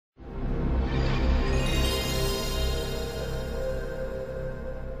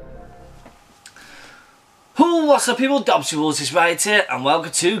What's up people, Dobbsyrules is right here and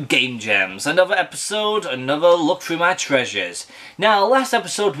welcome to Game Gems. Another episode, another look through my treasures. Now last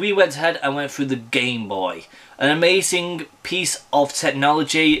episode we went ahead and went through the Game Boy. An amazing piece of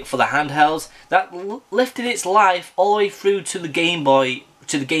technology for the handhelds that lifted its life all the way through to the Game Boy,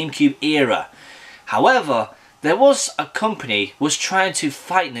 to the GameCube era. However, there was a company was trying to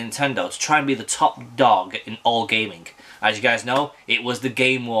fight Nintendo to try and be the top dog in all gaming. As you guys know, it was the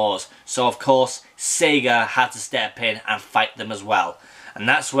Game Wars, so of course Sega had to step in and fight them as well. And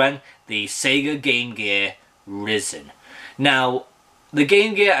that's when the Sega Game Gear risen. Now, the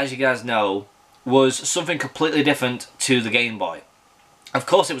Game Gear, as you guys know, was something completely different to the Game Boy. Of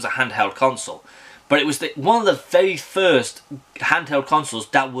course it was a handheld console, but it was one of the very first handheld consoles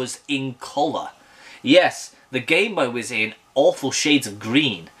that was in colour. Yes, the Game Boy was in awful shades of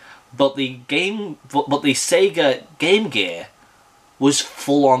green, but the Sega Game Gear was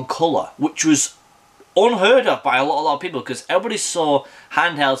full on colour, which was unheard of by a lot of people because everybody saw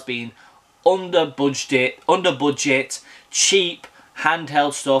handhelds being under budget, cheap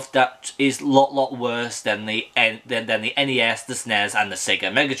handheld stuff that is a lot worse than the NES, the SNES, and the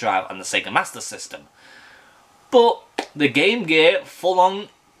Sega Mega Drive and the Sega Master System. But the Game Gear full on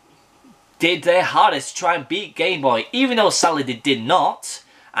did their hardest to try and beat Game Boy, even though sadly they did not.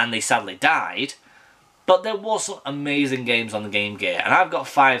 And they sadly died, but there was some amazing games on the Game Gear, and I've got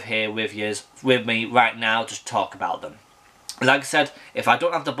 5 here with me right now to talk about them. Like I said, if I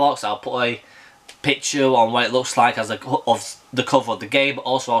don't have the box, I'll put a picture on what it looks like as of the cover of the game, but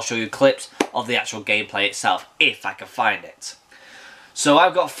also I'll show you clips of the actual gameplay itself, if I can find it. So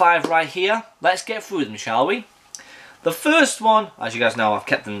I've got 5 right here. Let's get through them, shall we? The first one, as you guys know, I've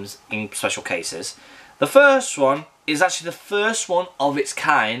kept them in special cases. The first one is actually the first one of its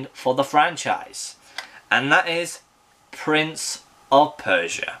kind for the franchise, and that is Prince of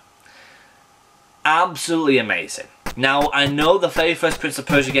Persia. Absolutely amazing. Now I know the very first Prince of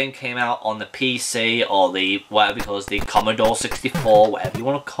Persia game came out on the PC or the whatever, because the Commodore 64, whatever you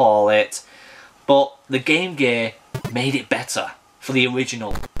want to call it, but the Game Gear made it better for the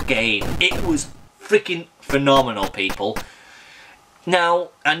original game. It was freaking phenomenal, people. Now,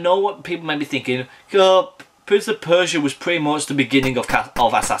 I know what people may be thinking, Prince of Persia was pretty much the beginning of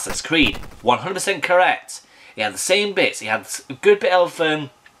Assassin's Creed. 100% correct. It had the same bits. It had a good bit of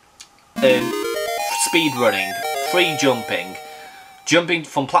speed running, free jumping, jumping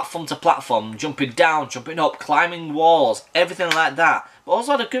from platform to platform, jumping down, jumping up, climbing walls, everything like that. But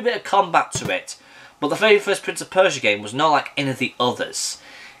also had a good bit of combat to it. But the very first Prince of Persia game was not like any of the others.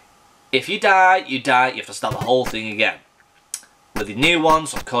 If you die, you die. You have to start the whole thing again. With the new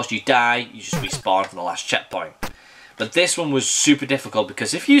ones, of course, you die, you just respawn from the last checkpoint. But this one was super difficult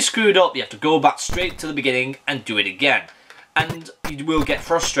because if you screwed up, you have to go back straight to the beginning and do it again. And you will get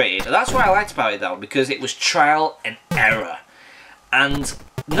frustrated. And that's what I liked about it though, because it was trial and error. And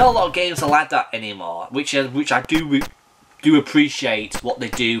not a lot of games are like that anymore, which I do appreciate what they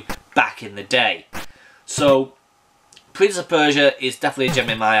do back in the day. So, Prince of Persia is definitely a gem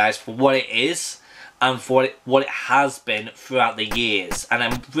in my eyes for what it is, and for what it has been throughout the years. And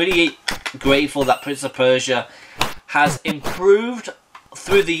I'm really grateful that Prince of Persia has improved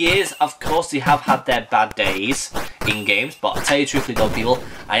through the years. Of course, they have had their bad days in games, but I'll tell you truthfully though, people,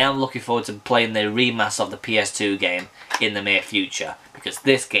 I am looking forward to playing the remaster of the PS2 game in the near future, because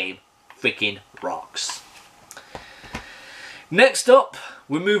this game freaking rocks. Next up,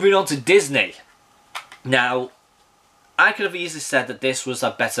 we're moving on to Disney. Now, I could have easily said that this was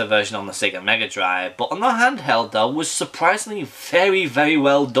a better version on the Sega Mega Drive, but on the handheld though was surprisingly very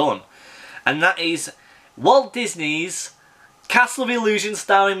well done. And that is Walt Disney's Castle of Illusion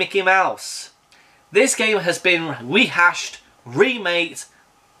starring Mickey Mouse. This game has been rehashed, remade,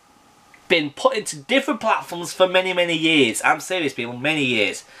 been put into different platforms for many years. I'm serious people, many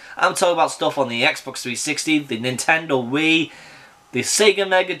years. I'm talking about stuff on the Xbox 360, the Nintendo Wii, the Sega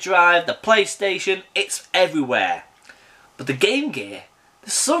Mega Drive, the PlayStation, it's everywhere. But the Game Gear,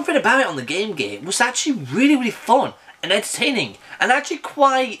 there's something about it on the Game Gear. It was actually really fun and entertaining and actually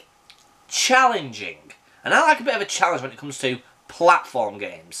quite challenging. And I like a bit of a challenge when it comes to platform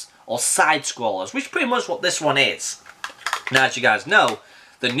games or side-scrollers, which is pretty much what this one is. Now, as you guys know,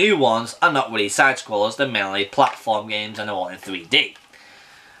 the new ones are not really side-scrollers, they're mainly platform games and they're all in 3D.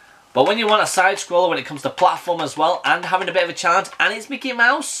 But when you want a side-scroller when it comes to platform as well and having a bit of a challenge, and it's Mickey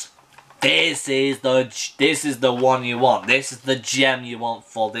Mouse, this is the one you want. This is the gem you want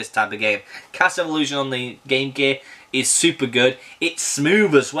for this type of game. Castle of Illusion on the Game Gear is super good. It's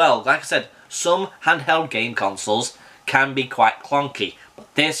smooth as well. Like I said, some handheld game consoles can be quite clunky,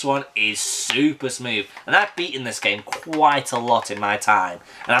 But this one is super smooth, and I've beaten this game quite a lot in my time,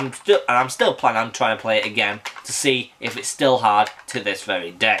 and I'm still planning on trying to play it again to see if it's still hard to this very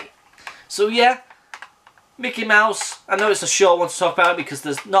day. So yeah, Mickey Mouse, I know it's a short one to talk about because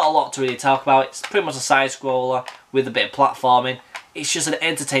there's not a lot to really talk about. It's pretty much a side-scroller with a bit of platforming. It's just an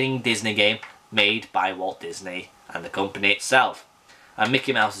entertaining Disney game made by Walt Disney and the company itself. And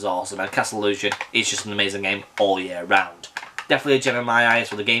Mickey Mouse is awesome, and Castle Illusion is just an amazing game all year round. Definitely a gem in my eyes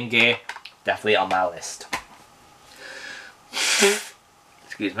for the Game Gear. Definitely on my list.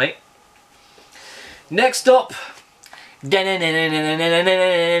 Excuse me. Next up, Batman!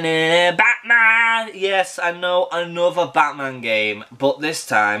 Yes, I know, another Batman game, but this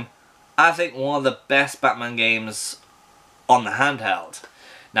time, I think one of the best Batman games on the handheld.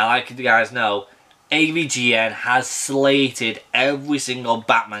 Now, like you guys know, AVGN has slated every single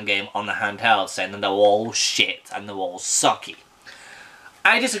Batman game on the handheld, saying that they're all shit and they're all sucky.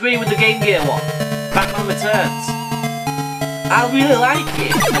 I disagree with the Game Gear one. Batman Returns. I really like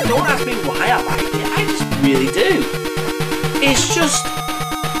it. And don't ask me why I like it, I just really do. It's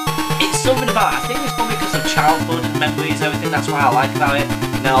something about it. I think it's probably because of childhood memories, everything, that's why I like about it.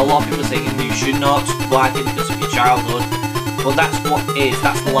 Now, a lot of people are saying you should not like it because of your childhood. But that's what it is,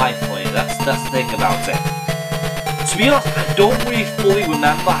 that's the life for you, that's the thing about it. To be honest, I don't really fully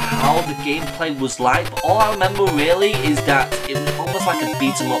remember how the gameplay was like, but all I remember really is that it was almost like a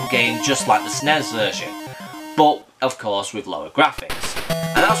beat-em-up game, just like the SNES version. But, of course, with lower graphics.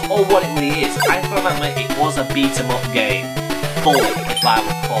 And that's all what it really is. I remember it was a beat-em-up game, fully, if I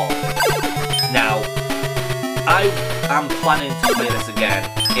recall. Now, I am planning to play this again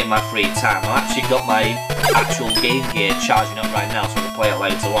in my free time. I've actually got my actual Game Gear charging up right now so I can play it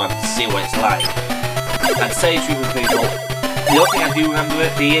later on to see what it's like. And to tell you the truth with people, the only thing I do remember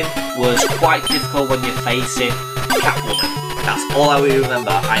it being was quite difficult when you're facing Catwoman. That's all I really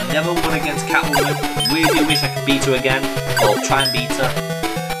remember. I never won against Catwoman. Really wish I could beat her again, or try and beat her.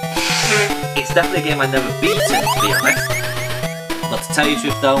 It's definitely a game I never beaten, to be honest. But to tell you the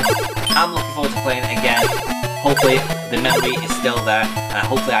truth though, I'm looking forward to playing it again. Hopefully the memory is still there, and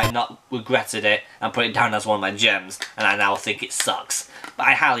hopefully I've not regretted it and put it down as one of my gems, and I now think it sucks. But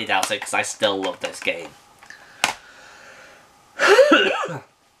I highly doubt it because I still love this game.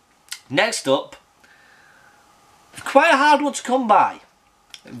 Next up, quite a hard one to come by.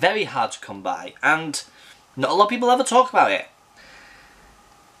 Very hard to come by, and not a lot of people ever talk about it.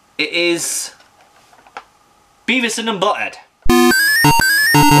 It is Beavis and Butthead. A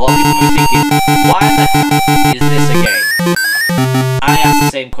lot of people were thinking, why the hell is this a game? I asked the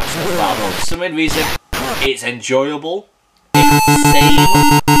same question as well, though. For some reason, it's enjoyable. It has the same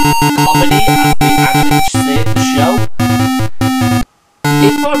comedy as the animated show.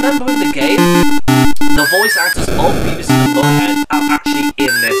 If I remember in the game, the voice actors of Beavis and Butthead are actually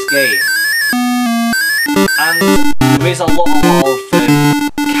in this game. And there is a lot of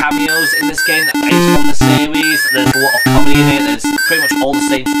cameos in this game that is from the series. There's a lot of comedy in it. There's pretty much all the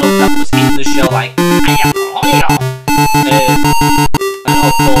same stuff that was in the show, like I am Mario. And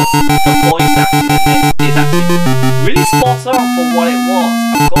of course, the voice acting in this is actually really spot on for what it was.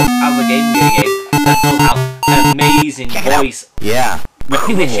 Of course, as a Game Gear game, that does have amazing voice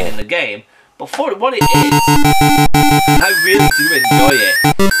recognition in the game. But for what it is, I really do enjoy it.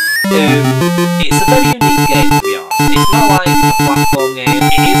 It's a very unique game, to be honest. It's not like a platform game.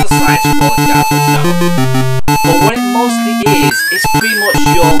 It is a side-scrolling game, but what it mostly is, it's pretty much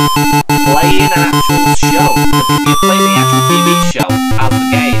you're playing an actual show. You're playing the actual TV show as the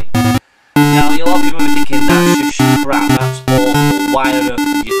game. Now, a lot of people are thinking, that's just crap, that's awful. Why on earth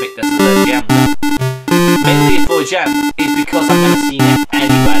did you pick this as a gem? Mainly for a gem is because I've never seen it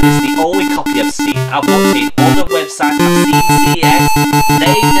anywhere. This is the only copy I've seen. I've looked in other websites, I've seen CS,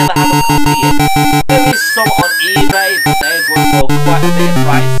 they've never had a copy in. There is some on eBay, but they're going for quite a bit of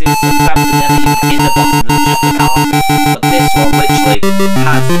prices. Sometimes they're never even in the box, there's just a cartridge. But this one literally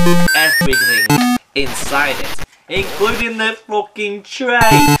has everything inside it, including the fucking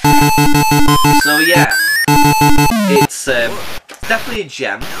tray. So yeah, it's definitely a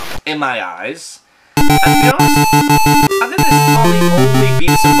gem in my eyes. And to be honest, I think this is probably the only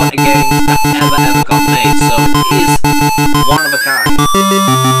Beavis and Butthead game that ever got made, so it is one of a kind.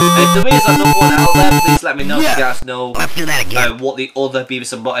 And if there is another one out there, please let me know if you guys know what the other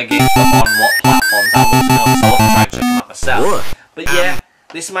Beavis and Butthead games were on what platforms. I'd love to know, because I'd love to try and check them out myself. But yeah,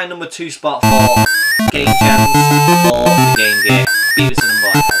 this is my number 2 spot for game gems for the Game Gear, Beavis and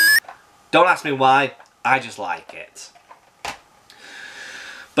Butthead. Don't ask me why, I just like it.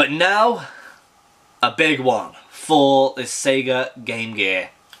 But now, a big one for the Sega Game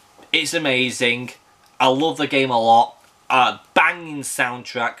Gear. It's amazing. I love the game a lot. a banging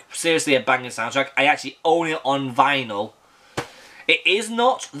soundtrack. Seriously, a banging soundtrack. I actually own it on vinyl. It is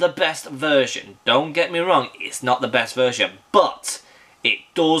not the best version. Don't get me wrong, it's not the best version. But it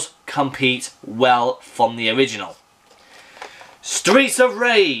does compete well from the original. Streets of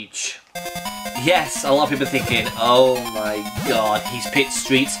Rage. Yes, a lot of people are thinking, oh my god, he's picked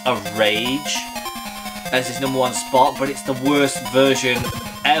Streets of Rage as his #1 spot, but it's the worst version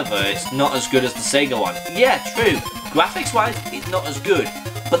ever. It's not as good as the Sega one. Yeah, true. Graphics wise, it's not as good,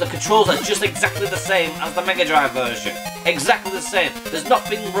 but the controls are just exactly the same as the Mega Drive version. Exactly the same. There's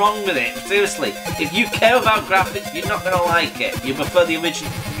nothing wrong with it. Seriously, if you care about graphics, you're not gonna like it. You prefer the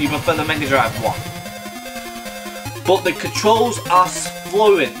original. You prefer the Mega Drive one. But the controls are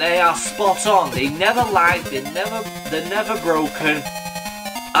fluent. They are spot on. They never lag. They're never broken.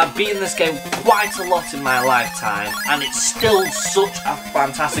 I've beaten this game quite a lot in my lifetime, and it's still such a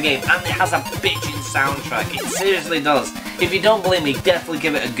fantastic game, and it has a bitchin' soundtrack. It seriously does. If you don't believe me, definitely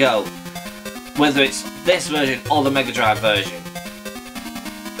give it a go. Whether it's this version or the Mega Drive version.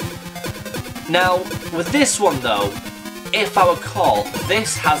 Now, with this one though, if I recall,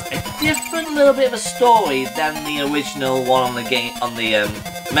 this has a different little bit of a story than the original one on the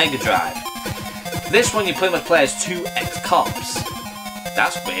Mega Drive. This one you pretty much play as 2 ex-cops.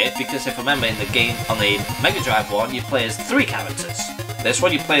 That's weird, because if I remember in the game on the Mega Drive one, you play as 3 characters. This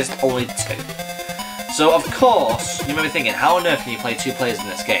one you play as only 2. So of course, you may be thinking, how on earth can you play 2 players in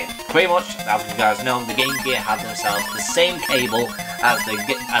this game? Pretty much, as you guys know, the Game Gear had themselves the same cable as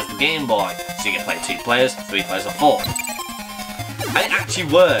the Game Boy. So you can play 2 players, 3 players, or 4. And it actually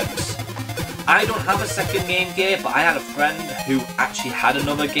works. I don't have a second Game Gear, but I had a friend who actually had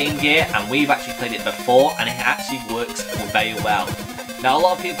another Game Gear, and we've actually played it before, and it actually works very well. Now, a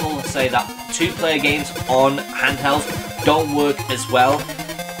lot of people say that 2-player games on handhelds don't work as well.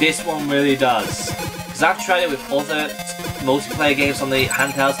 This one really does. Because I've tried it with other multiplayer games on the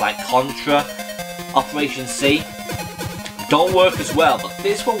handhelds, like Contra, Operation C. Don't work as well, but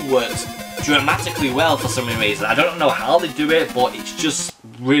this one works dramatically well for some reason. I don't know how they do it, but it's just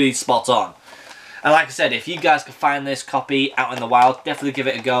really spot on. And like I said, if you guys can find this copy out in the wild, definitely give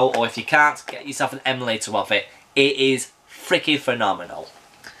it a go. Or if you can't, get yourself an emulator of it. It is freaking phenomenal.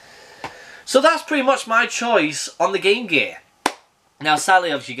 So that's pretty much my choice on the Game Gear. Now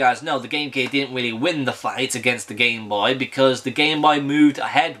sadly, as you guys know, the Game Gear didn't really win the fight against the Game Boy, because the Game Boy moved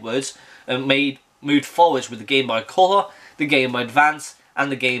aheadwards and moved forwards with the Game Boy Color, the Game Boy Advance,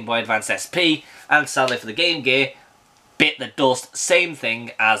 and the Game Boy Advance SP, and sadly for the Game Gear, bit the dust, same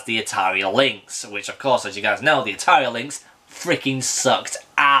thing as the Atari Lynx, which of course, as you guys know, the Atari Lynx freaking sucked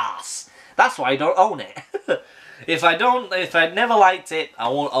ass. That's why I don't own it. If I never liked it, I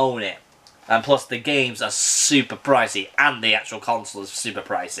won't own it. And plus the games are super pricey, and the actual console is super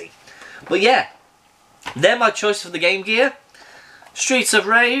pricey. But yeah, they're my choice for the Game Gear. Streets of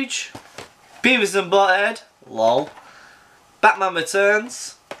Rage, Beavis and Butthead, lol, Batman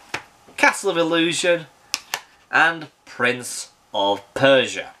Returns, Castle of Illusion, and Prince of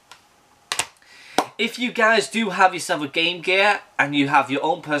Persia. If you guys do have yourself a Game Gear and you have your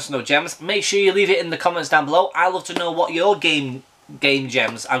own personal gems, make sure you leave it in the comments down below. I'd love to know what your game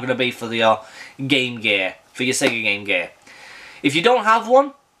gems are going to be for your Game Gear, for your Sega Game Gear. If you don't have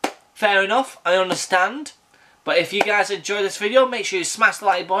one, fair enough, I understand. But if you guys enjoyed this video, make sure you smash the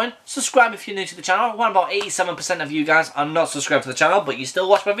like button, subscribe if you're new to the channel. Well, about 87% of you guys are not subscribed to the channel, but you still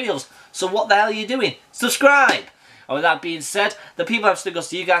watch my videos. So what the hell are you doing? Subscribe! And with that being said, the people have still got to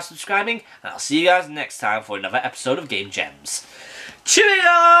see you guys subscribing, and I'll see you guys next time for another episode of Game Gems. Cheerio!